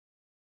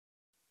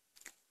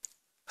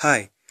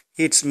Hi,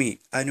 it's me,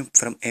 Anup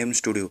from M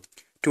Studio.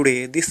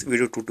 Today, this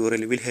video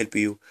tutorial will help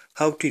you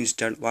how to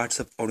install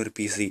WhatsApp on your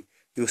PC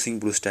using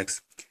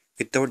BlueStacks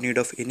without need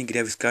of any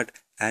graphics card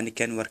and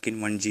can work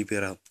in 1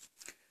 GB RAM.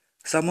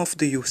 Some of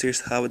the users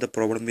have the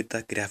problem with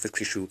the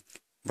graphics issue,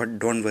 but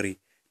don't worry.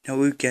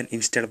 Now you can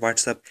install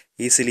WhatsApp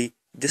easily.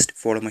 Just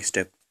follow my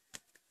step.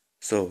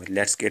 So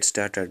let's get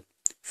started.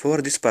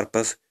 For this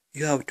purpose,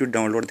 you have to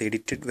download the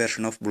edited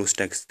version of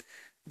BlueStacks.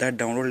 That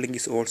download link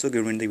is also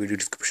given in the video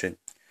description.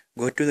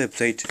 Go to the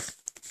website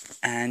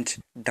and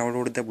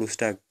download the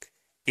BlueStack.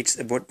 It's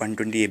about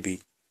 120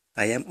 MB.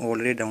 I am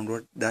already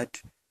downloaded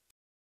that.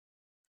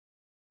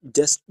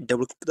 Just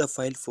double click the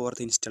file for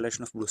the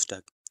installation of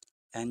BlueStack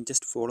and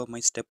just follow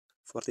my step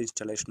for the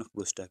installation of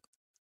BlueStack.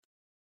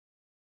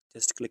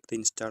 Just click the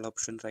install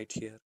option right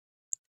here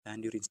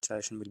and your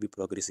installation will be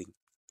progressing.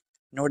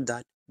 Note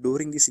that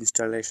during this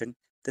installation,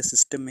 the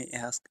system may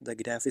ask the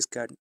graphics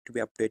card to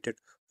be updated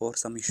or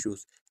some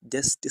issues.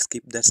 Just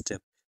skip that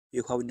step.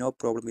 You have no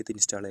problem with the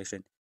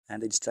installation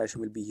and the installation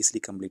will be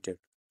easily completed.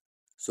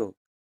 So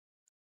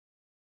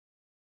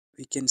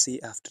we can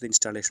see after the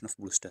installation of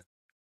BlueStack.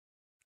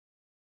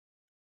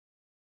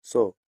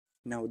 So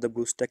now the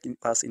BlueStack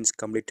pass is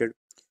completed,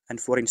 and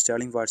for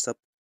installing WhatsApp,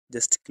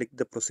 just click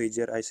the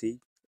procedure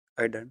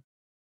I done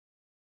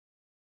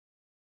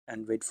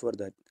and wait for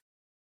that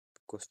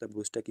because the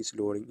BlueStack is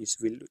loading. It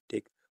will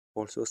take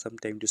also some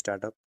time to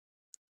start up,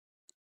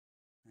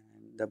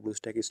 and the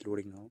BlueStack is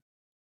loading now.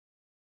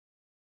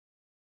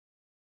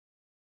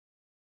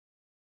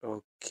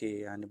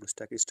 Okay, and the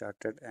BlueStack is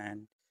started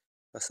and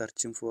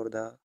searching for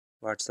the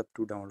WhatsApp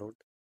to download.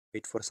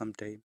 Wait for some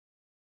time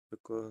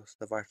because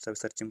the WhatsApp is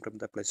searching from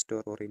the Play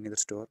Store or any other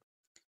store.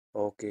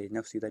 Okay,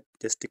 now see that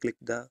just click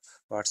the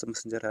WhatsApp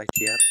Messenger right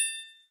here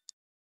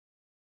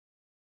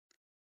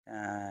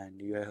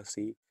and you have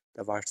see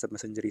the WhatsApp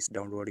Messenger is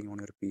downloading on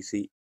your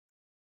PC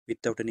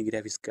without any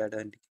graphics card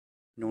and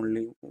in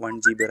only 1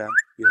 GB RAM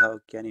you have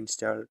can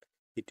install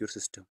it your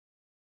system.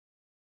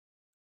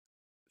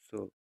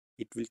 So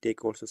it will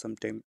take also some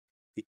time.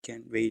 We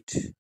can wait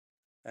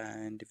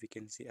and we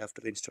can see after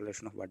the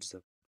installation of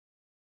WhatsApp.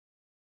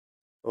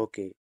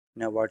 Okay,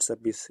 now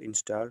WhatsApp is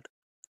installed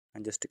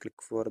and just click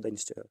for the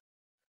install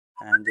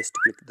and just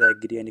click the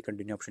agree and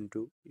continue option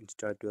to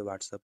install to a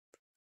WhatsApp.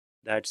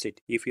 That's it.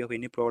 If you have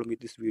any problem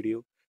with this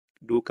video,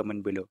 do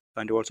comment below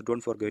and also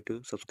don't forget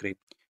to subscribe.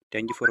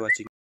 Thank you for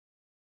watching.